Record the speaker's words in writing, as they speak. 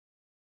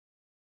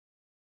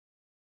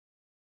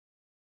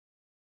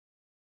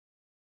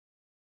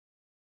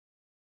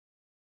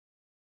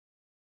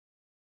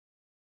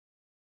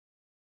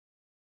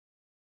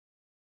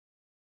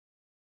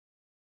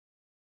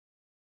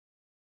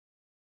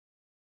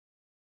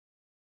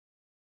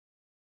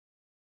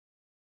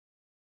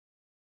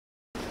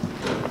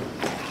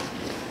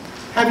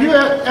Have you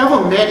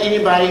ever met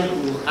anybody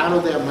who's out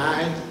of their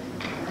mind,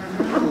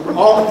 who's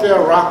off their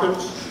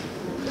rockers?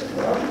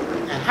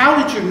 And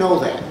how did you know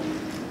that?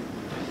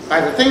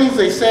 By the things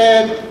they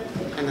said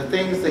and the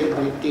things they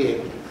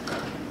did.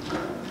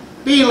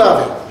 Be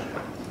loving.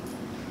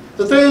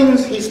 The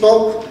things he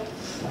spoke,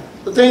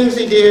 the things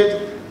he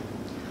did,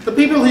 the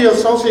people he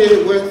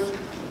associated with,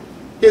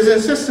 his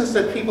insistence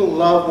that people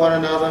love one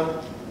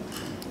another.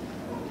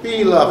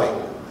 Be loving.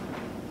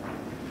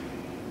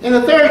 In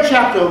the 3rd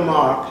chapter of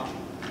Mark,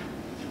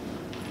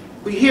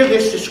 we hear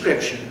this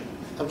description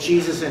of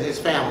Jesus and his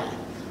family.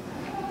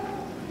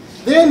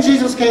 Then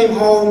Jesus came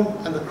home,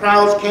 and the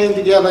crowds came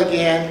together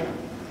again,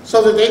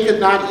 so that they could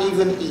not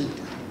even eat.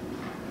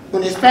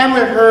 When his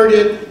family heard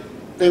it,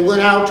 they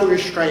went out to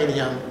restrain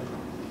him,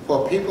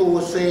 for people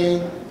were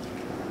saying,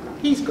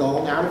 he's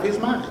gone out of his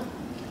mind.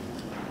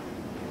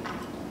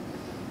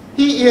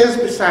 He is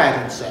beside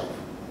himself.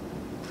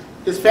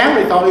 His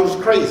family thought he was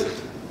crazy,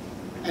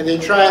 and they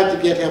tried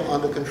to get him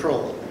under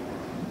control.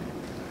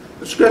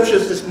 The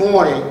scriptures this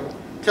morning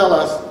tell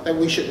us that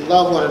we should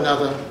love one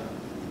another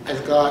as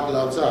God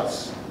loves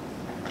us.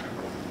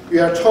 We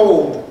are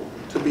told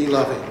to be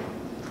loving.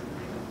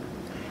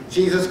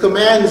 Jesus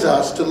commands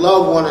us to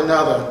love one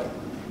another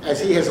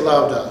as he has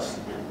loved us,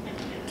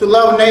 to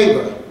love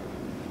neighbor,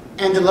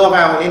 and to love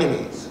our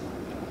enemies.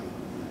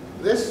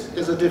 This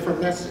is a different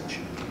message.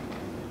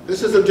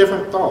 This is a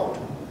different thought.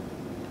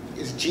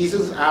 Is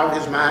Jesus out of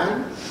his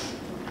mind?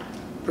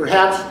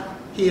 Perhaps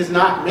he has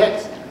not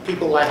met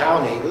people like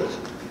our neighbors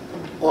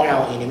or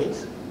our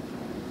enemies.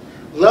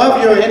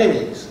 Love your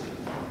enemies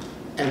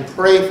and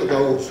pray for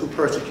those who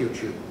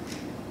persecute you.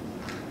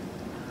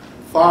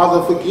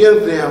 Father,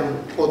 forgive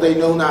them, for they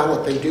know not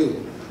what they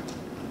do.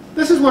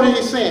 This is what he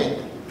is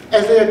saying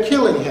as they are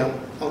killing him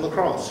on the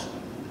cross.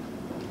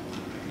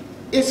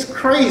 It's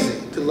crazy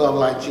to love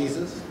like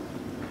Jesus,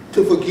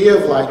 to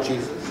forgive like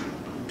Jesus,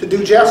 to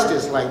do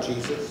justice like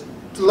Jesus,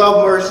 to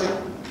love mercy,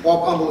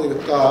 walk humbly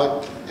with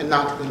God, and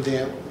not to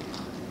condemn.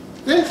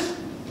 This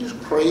is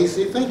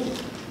crazy thinking.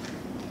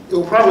 It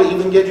will probably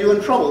even get you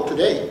in trouble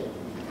today.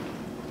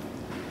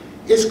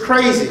 It's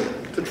crazy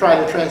to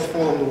try to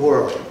transform the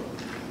world,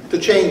 to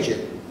change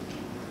it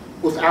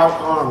without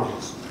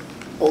armies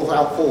or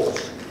without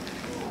force,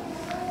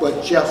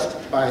 but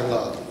just by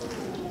love.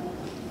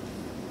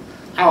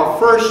 Our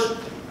first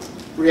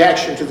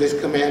reaction to this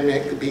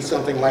commandment could be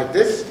something like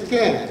this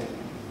again.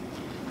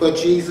 But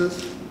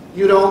Jesus,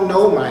 you don't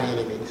know my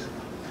enemies.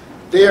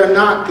 They are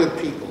not good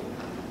people.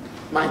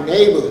 My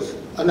neighbors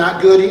are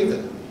not good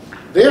either.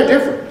 They're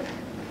different.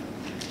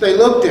 They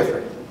look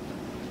different.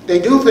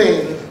 They do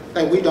things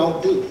that we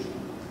don't do.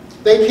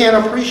 They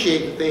can't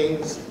appreciate the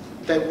things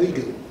that we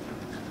do.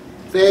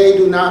 They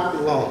do not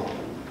belong.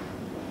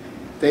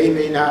 They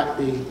may not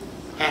be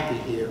happy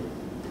here.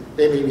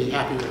 They may be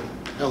happier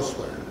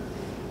elsewhere.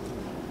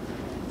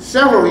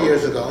 Several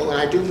years ago,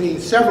 and I do mean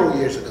several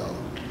years ago,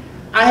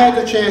 I had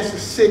the chance to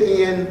sit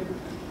in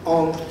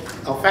on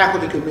a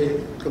faculty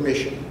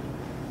commission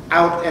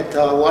out at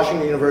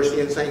Washington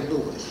University in St.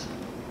 Louis.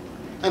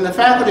 And the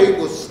faculty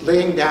was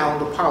laying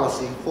down the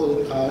policy for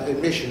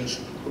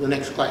admissions for the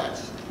next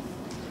class.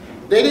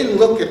 They didn't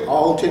look at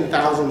all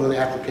 10,000 of the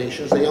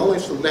applications. They only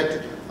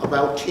selected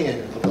about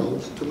 10 of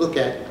those to look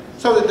at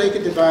so that they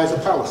could devise a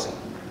policy.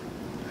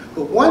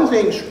 But one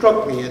thing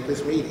struck me at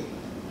this meeting.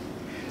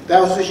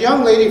 There was this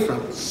young lady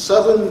from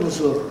southern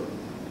Missouri,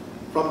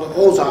 from the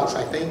Ozarks,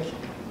 I think,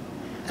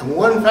 and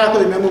one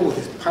faculty member with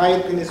his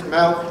pipe in his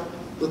mouth,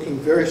 looking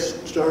very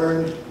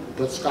stern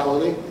but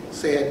scholarly,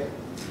 said,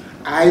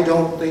 I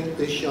don't think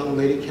this young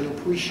lady can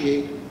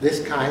appreciate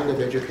this kind of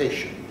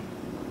education.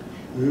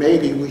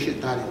 Maybe we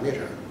should not admit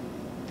her.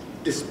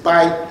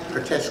 Despite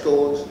her test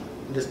scores,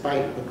 and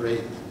despite her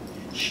grades,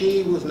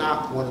 she was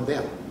not one of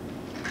them,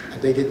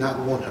 and they did not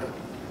want her.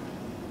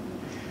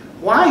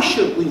 Why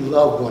should we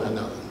love one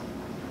another?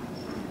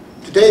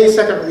 Today's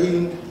second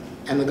reading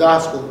and the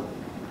gospel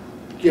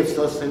gives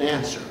us an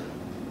answer.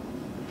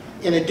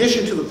 In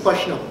addition to the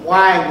question of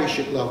why we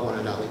should love one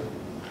another,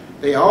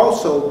 they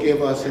also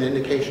give us an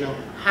indication of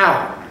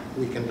how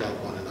we can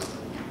love one another.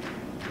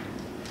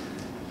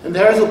 And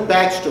there's a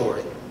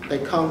backstory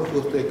that comes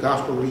with the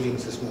gospel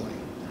readings this morning.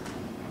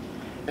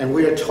 And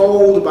we are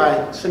told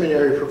by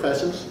seminary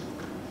professors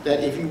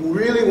that if you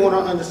really want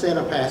to understand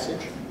a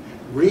passage,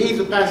 read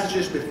the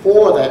passages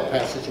before that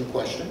passage in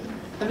question,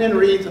 and then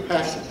read the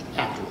passage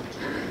afterwards.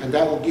 And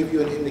that will give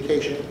you an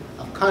indication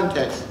of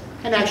context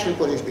and actually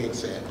what is being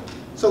said.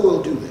 So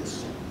we'll do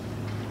this.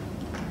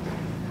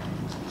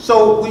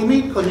 So we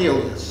meet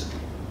Cornelius.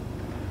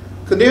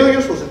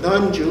 Cornelius was a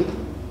non-Jew.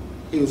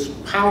 He was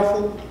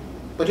powerful,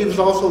 but he was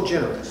also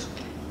generous.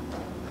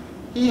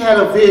 He had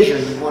a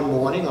vision one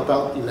morning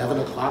about 11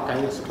 o'clock,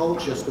 I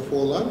suppose, just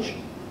before lunch,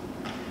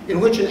 in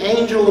which an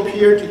angel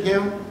appeared to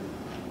him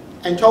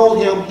and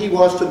told him he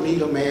was to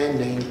meet a man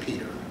named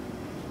Peter.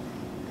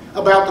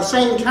 About the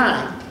same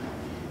time,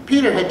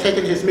 Peter had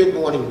taken his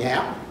mid-morning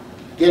nap,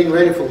 getting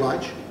ready for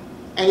lunch,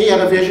 and he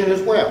had a vision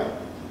as well.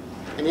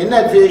 And in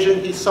that vision,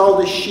 he saw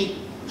the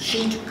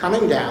sheet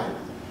coming down,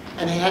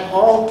 and it had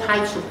all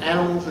types of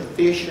animals and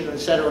fish and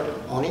etc.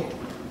 on it.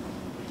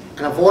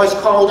 And a voice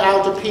called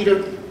out to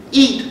Peter,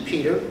 "Eat,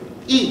 Peter,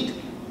 eat."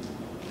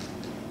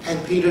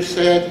 And Peter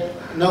said,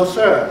 "No,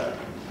 sir,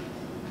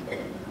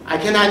 I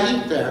cannot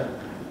eat there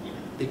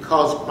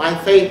because my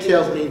faith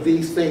tells me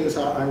these things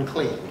are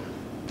unclean."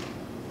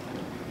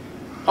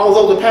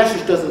 Although the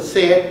passage doesn't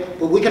say it,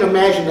 but we can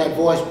imagine that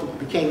voice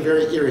became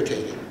very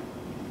irritated.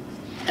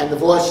 And the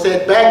voice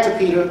said back to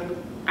Peter,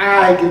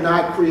 "I do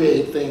not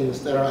create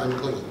things that are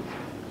unclean.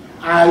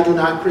 I do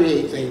not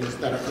create things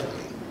that are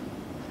ugly."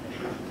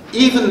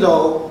 Even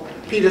though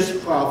Peter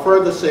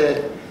further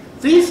said,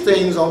 "These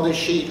things on this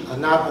sheet are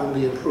not on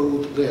the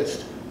approved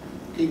list,"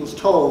 he was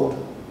told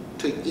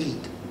to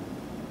eat.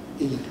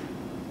 Eat.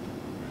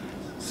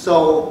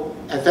 So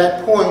at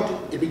that point,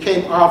 it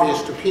became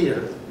obvious to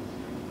Peter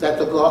that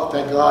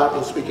God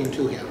was speaking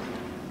to him.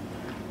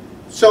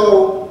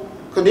 So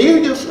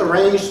Cornelius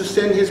arranged to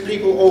send his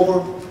people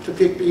over to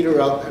pick Peter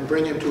up and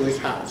bring him to his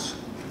house.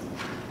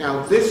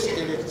 Now this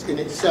in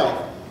itself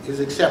is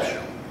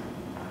exceptional,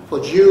 for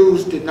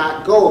Jews did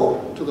not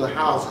go to the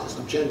houses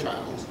of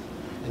Gentiles,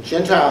 and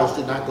Gentiles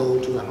did not go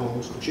to the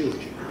homes of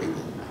Jewish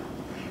people.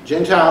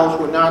 Gentiles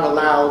were not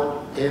allowed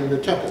in the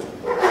temple.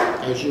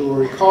 As you will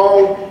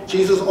recall,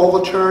 Jesus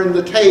overturned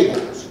the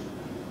tables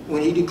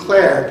when he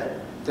declared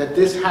that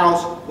this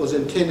house was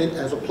intended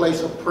as a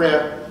place of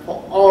prayer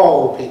for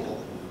all people.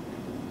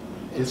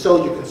 And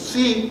so you can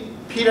see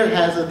Peter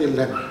has a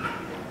dilemma.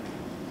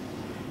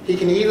 He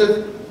can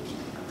either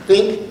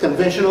think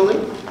conventionally,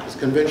 it's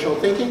conventional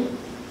thinking,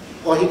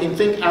 or he can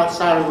think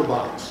outside of the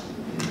box.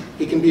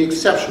 He can be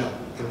exceptional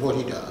in what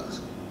he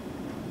does.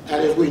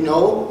 And as we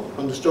know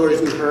from the stories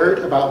we've heard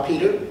about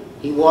Peter,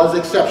 he was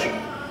exceptional.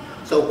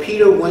 So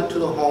Peter went to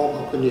the home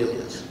of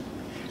Cornelius.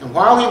 And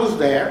while he was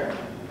there,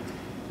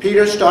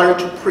 Peter started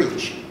to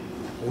preach.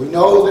 We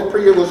know that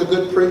Peter was a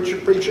good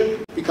preacher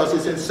because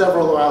it's in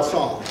several of our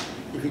songs.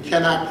 If you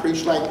cannot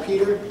preach like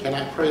Peter, you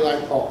cannot pray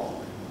like Paul.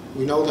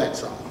 We know that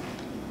song.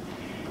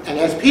 And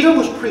as Peter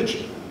was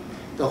preaching,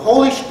 the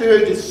Holy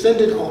Spirit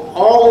descended on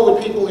all of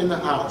the people in the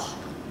house.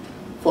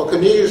 For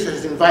Cornelius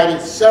has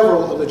invited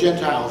several of the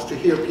Gentiles to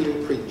hear Peter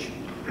preach.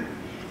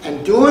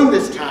 And during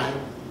this time,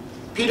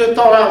 Peter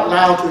thought out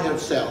loud to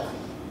himself,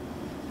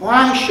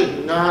 why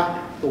should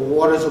not the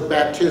waters of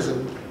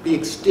baptism be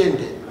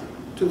extended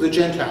to the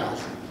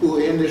Gentiles who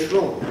are in this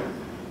room?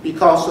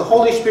 Because the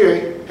Holy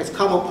Spirit has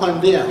come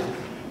upon them,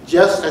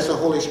 just as the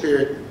Holy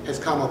Spirit has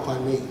come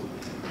upon me.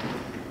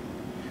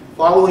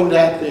 Following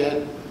that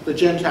then, the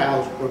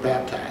Gentiles were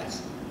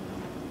baptized.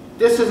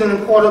 This is an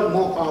important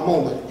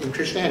moment in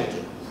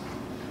Christianity,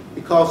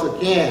 because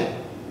again,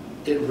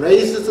 it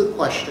raises the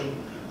question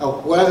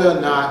of whether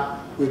or not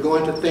we're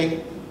going to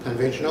think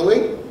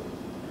conventionally,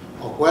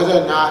 or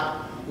whether or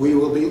not we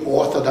will be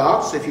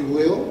orthodox, if you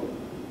will.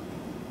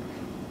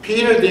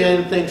 Peter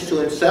then thinks to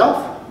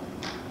himself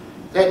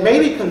that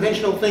maybe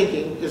conventional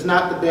thinking is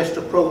not the best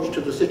approach to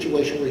the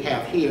situation we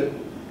have here,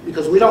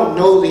 because we don't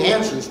know the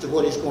answers to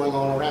what is going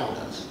on around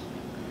us.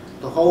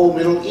 The whole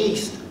Middle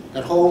East,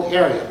 that whole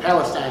area,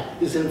 Palestine,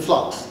 is in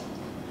flux,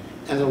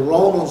 and the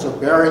Romans are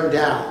bearing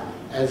down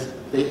as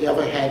they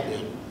ever had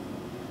been.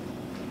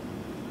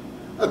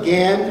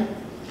 Again,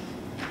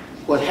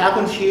 what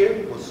happens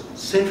here was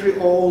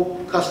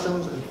century-old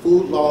customs and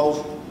food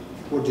laws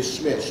were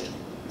dismissed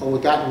or were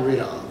gotten rid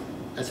of,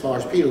 as far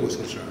as Peter was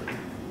concerned.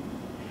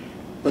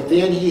 But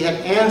then he had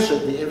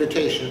answered the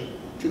invitation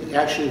to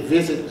actually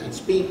visit and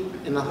speak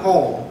in the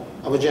home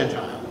of a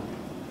Gentile.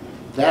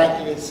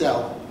 That in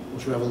itself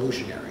was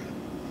revolutionary.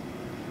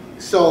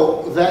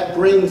 So that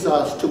brings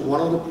us to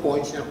one of the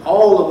points in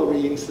all of the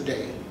readings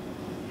today.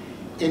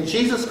 In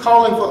Jesus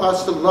calling for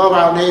us to love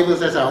our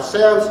neighbors as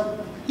ourselves,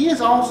 he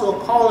is also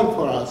calling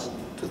for us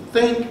to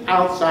think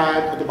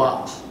outside of the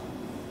box,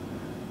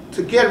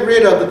 to get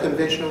rid of the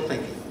conventional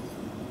thinking.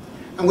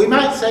 And we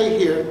might say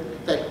here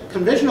that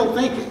conventional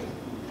thinking,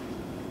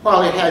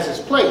 while it has its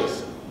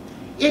place,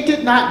 it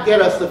did not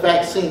get us the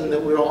vaccine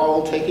that we're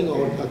all taking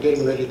or are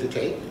getting ready to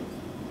take.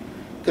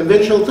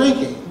 Conventional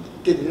thinking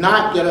did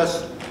not get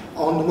us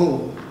on the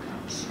moon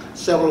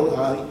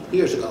several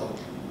years ago.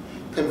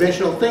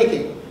 Conventional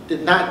thinking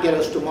did not get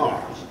us to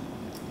Mars.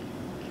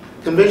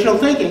 Conventional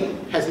thinking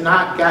has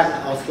not gotten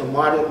us the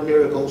modern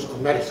miracles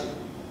of medicine,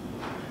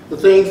 the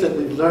things that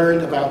we've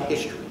learned about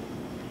history.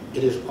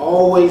 It has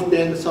always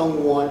been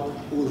someone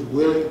who is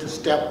willing to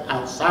step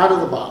outside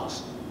of the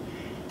box.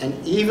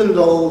 And even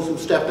those who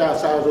stepped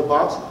outside of the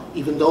box,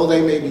 even though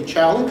they may be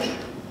challenged,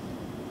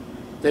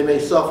 they may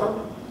suffer,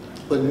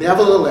 but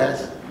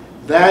nevertheless,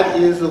 that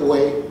is the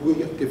way we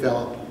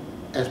develop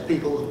as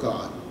people of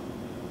God.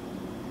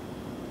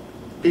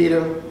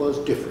 Peter was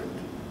different.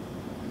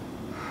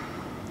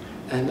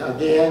 And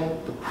again,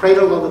 the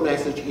cradle of the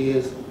message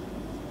is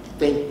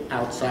think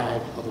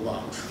outside of the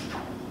box.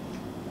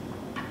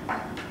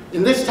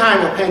 In this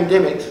time of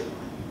pandemics,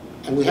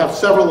 and we have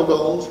several of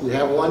those, we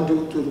have one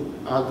due to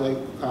the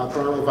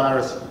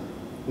coronavirus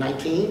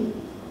 19,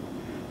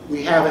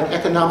 we have an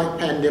economic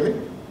pandemic,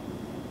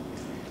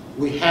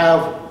 we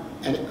have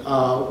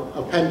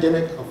a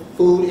pandemic of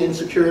food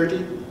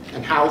insecurity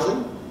and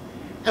housing,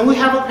 and we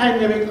have a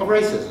pandemic of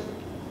racism.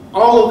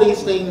 All of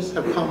these things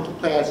have come to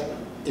pass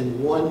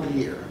in 1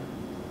 year.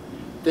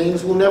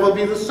 Things will never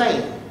be the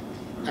same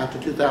after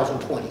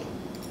 2020.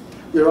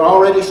 We are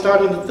already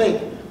starting to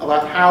think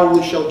about how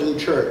we shall do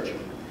church,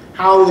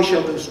 how we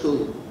shall do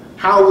school,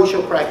 how we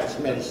shall practice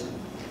medicine.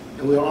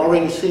 And we are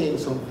already seeing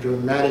some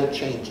dramatic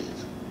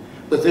changes.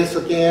 But this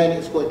again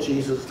is what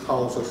Jesus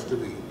calls us to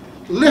be.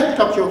 Lift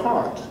up your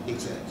hearts, he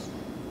says.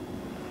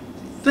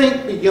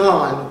 Think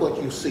beyond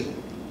what you see.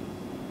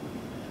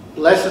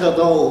 Blessed are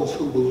those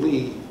who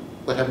believe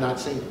but have not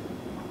seen.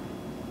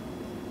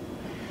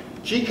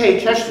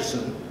 G.K.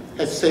 Chesterton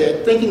has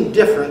said, thinking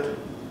different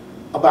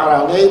about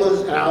our neighbors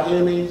and our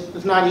enemies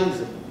is not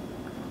easy.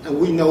 And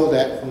we know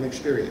that from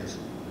experience.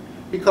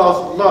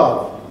 Because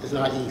love is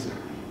not easy.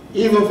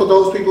 Even for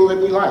those people that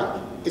we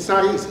like, it's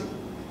not easy.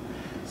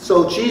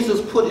 So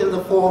Jesus put in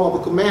the form of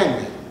a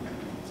commandment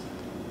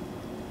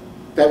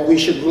that we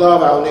should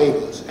love our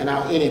neighbors and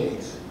our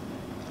enemies.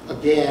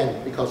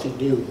 Again, because he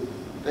knew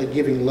that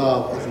giving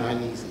love is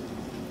not easy.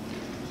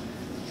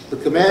 The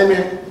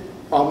commandment,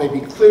 while may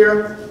be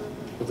clear,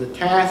 but the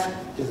task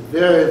is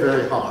very,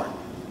 very hard.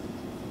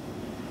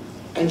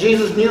 And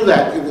Jesus knew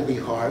that it would be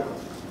hard.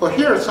 But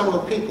here are some of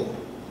the people,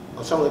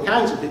 or some of the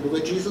kinds of people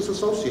that Jesus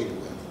associated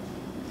with.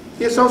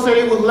 He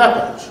associated with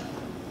lepers,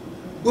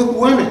 with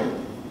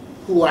women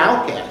who were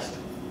outcast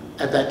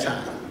at that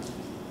time,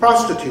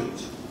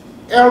 prostitutes,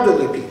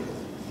 elderly people,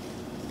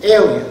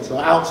 aliens or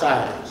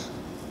outsiders,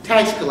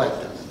 tax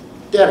collectors,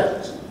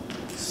 debtors,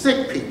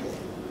 sick people,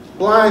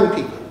 blind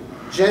people,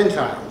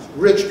 Gentiles,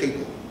 rich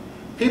people,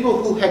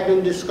 people who had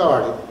been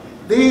discarded.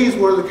 These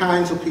were the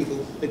kinds of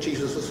people that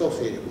Jesus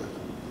associated with.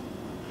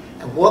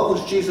 And what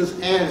was Jesus'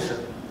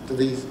 answer to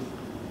these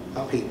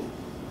people?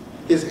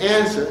 His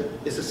answer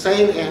is the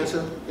same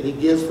answer that he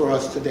gives for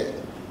us today.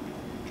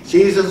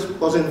 Jesus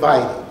was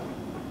inviting.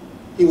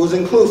 He was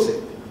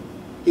inclusive.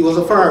 He was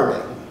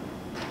affirming.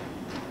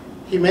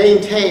 He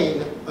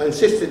maintained or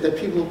insisted that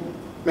people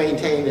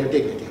maintain their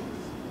dignity.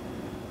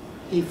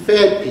 He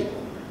fed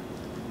people.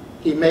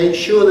 He made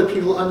sure that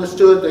people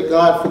understood that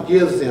God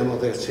forgives them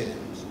of their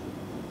sins.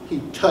 He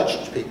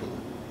touched people.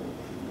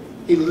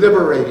 He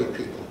liberated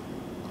people.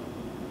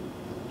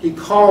 He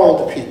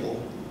called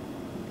people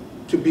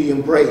to be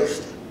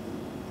embraced,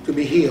 to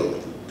be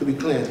healed, to be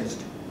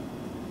cleansed.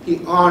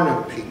 He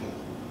honored people.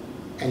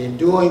 And in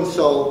doing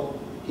so,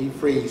 he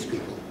frees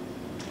people.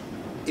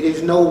 It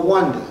is no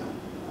wonder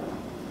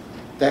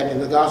that in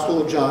the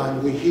Gospel of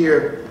John, we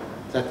hear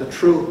that the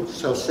truth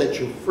shall set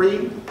you free.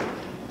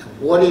 And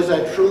what is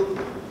that truth?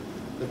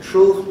 The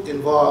truth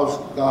involves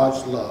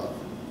God's love.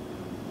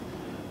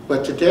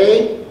 But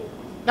today,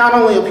 not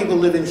only are people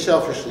living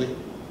selfishly,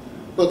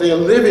 but they are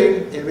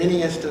living, in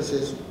many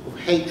instances, with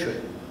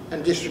hatred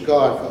and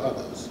disregard for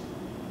others.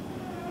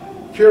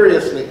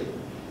 Curiously,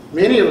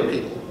 many of the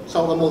people,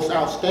 some of the most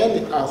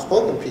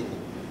outspoken people,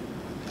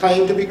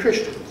 claim to be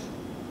Christians.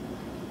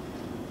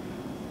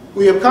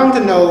 We have come to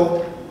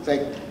know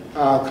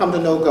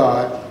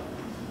God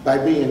by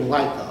being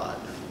like God.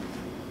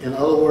 In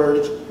other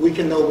words, we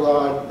can know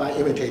God by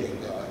imitating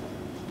God.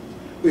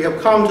 We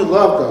have come to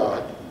love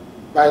God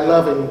by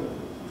loving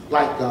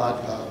like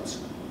God loves.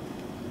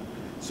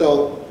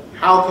 So,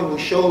 how can we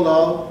show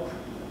love?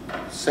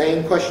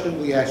 Same question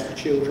we ask the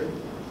children.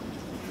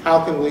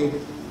 How can we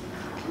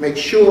make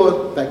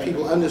sure that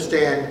people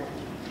understand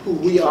who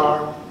we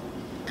are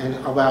and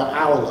about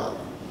our love?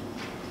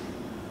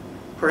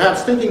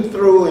 Perhaps thinking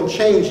through and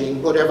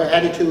changing whatever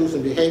attitudes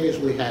and behaviors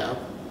we have,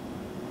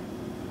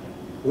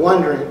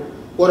 wondering,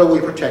 what are we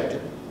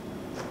protecting?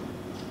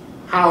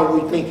 How are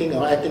we thinking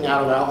or acting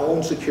out of our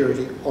own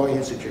security or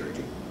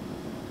insecurity?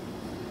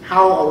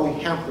 How are we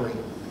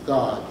hampering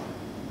God?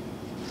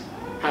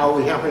 How are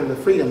we hampering the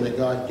freedom that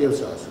God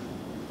gives us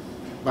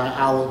by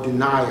our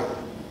denial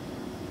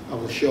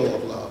of the show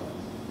of love?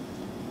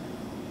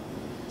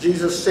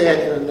 Jesus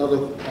said in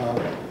another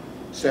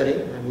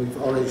setting, and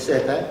we've already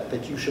said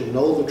that you shall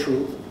know the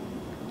truth,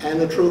 and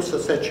the truth shall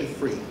set you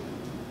free.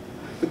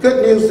 The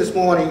good news this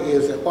morning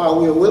is that while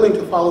we are willing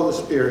to follow the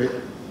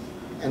Spirit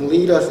and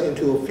lead us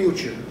into a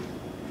future,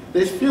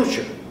 this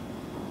future,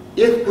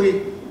 if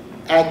we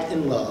act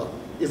in love,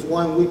 is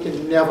one we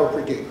can never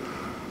predict.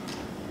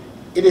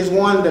 It is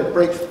one that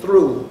breaks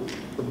through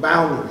the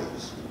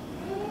boundaries,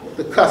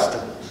 the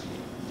customs,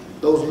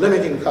 those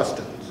limiting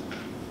customs,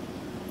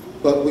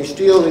 but we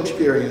still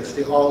experience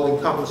the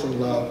all-encompassing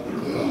love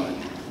of God.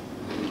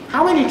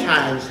 How many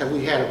times have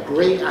we had a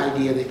great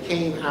idea that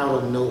came out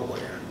of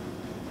nowhere?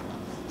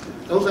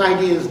 Those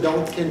ideas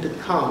don't tend to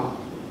come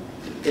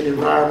in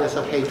environments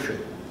of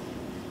hatred,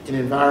 in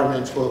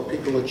environments where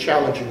people are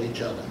challenging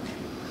each other,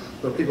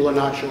 where people are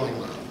not showing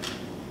love.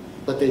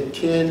 But they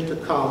tend to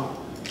come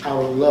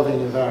out of loving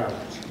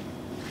environments.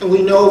 And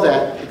we know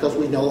that because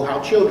we know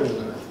how children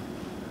learn.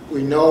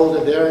 We know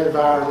that their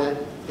environment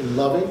in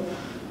loving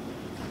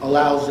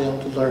allows them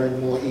to learn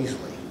more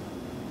easily.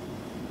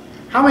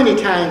 How many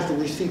times do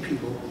we see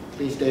people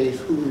these days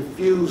who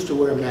refuse to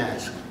wear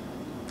masks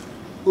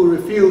who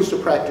refuse to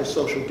practice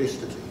social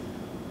distancing.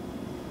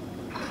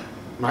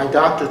 My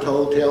doctor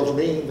tells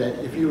me that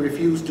if you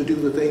refuse to do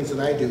the things that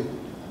I do,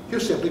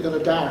 you're simply going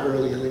to die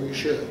earlier than you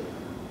should.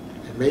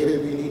 And maybe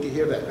we need to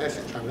hear that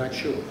message, I'm not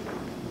sure.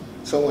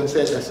 Someone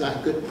said that's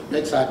not good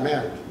bedside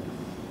manner.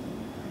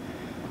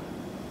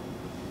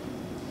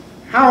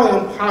 How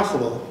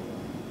impossible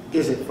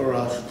is it for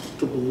us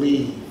to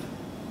believe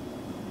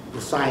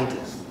the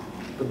scientists,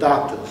 the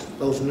doctors,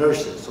 those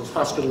nurses, those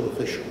hospital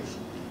officials,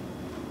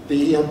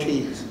 the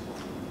EMTs?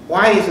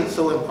 Why is it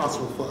so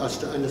impossible for us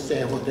to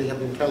understand what they have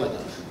been telling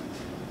us?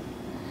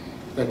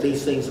 That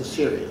these things are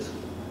serious.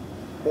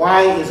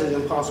 Why is it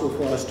impossible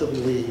for us to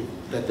believe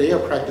that they are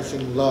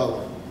practicing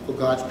love for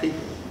God's people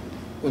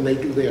when they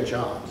do their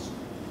jobs?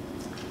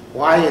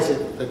 Why is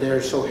it that there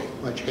is so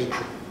much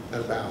hatred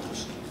that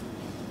abounds?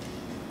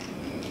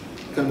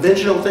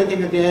 Conventional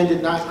thinking, again,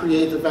 did not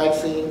create the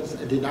vaccines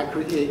and did not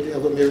create the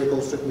other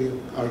miracles that we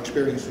are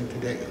experiencing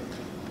today.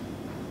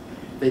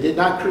 They did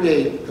not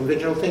create,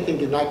 conventional thinking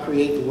did not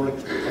create the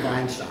works of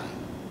Einstein.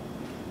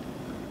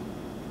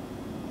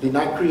 Did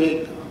not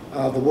create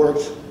the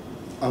works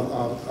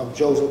of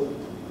Joseph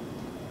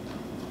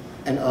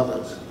and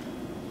others.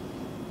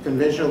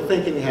 Conventional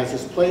thinking has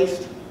its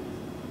place,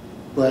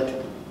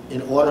 but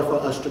in order for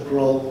us to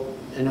grow,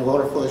 in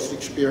order for us to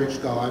experience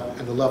God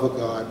and the love of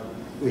God,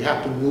 we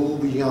have to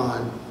move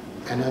beyond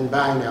and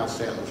unbind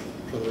ourselves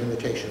from the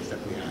limitations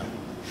that we have.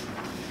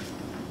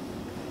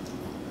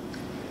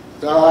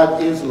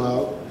 God is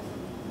love,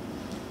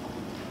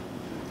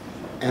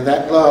 and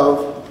that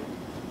love,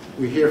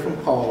 we hear from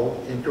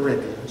Paul in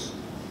Corinthians,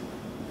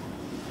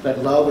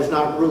 that love is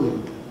not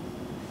rude,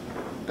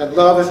 that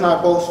love is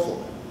not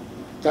boastful,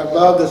 that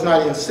love does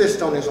not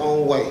insist on its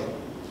own way,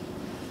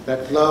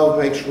 that love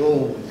makes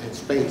room and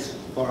space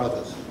for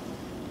others.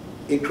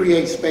 It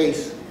creates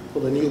space for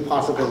the new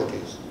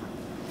possibilities,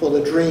 for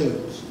the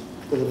dreams,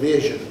 for the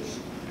visions,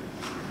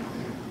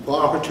 for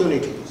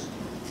opportunities.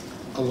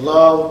 A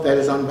love that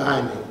is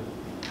unbinding,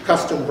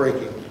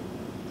 custom-breaking,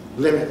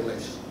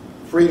 limitless,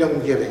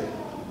 freedom-giving.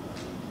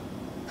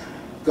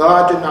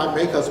 God did not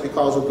make us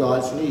because of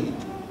God's need,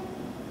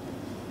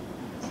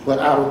 but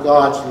out of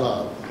God's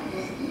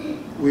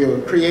love. We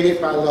were created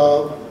by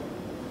love,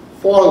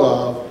 for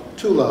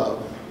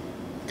love,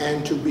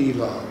 and to be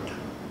loved.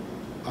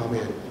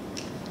 Amen.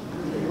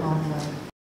 Amen.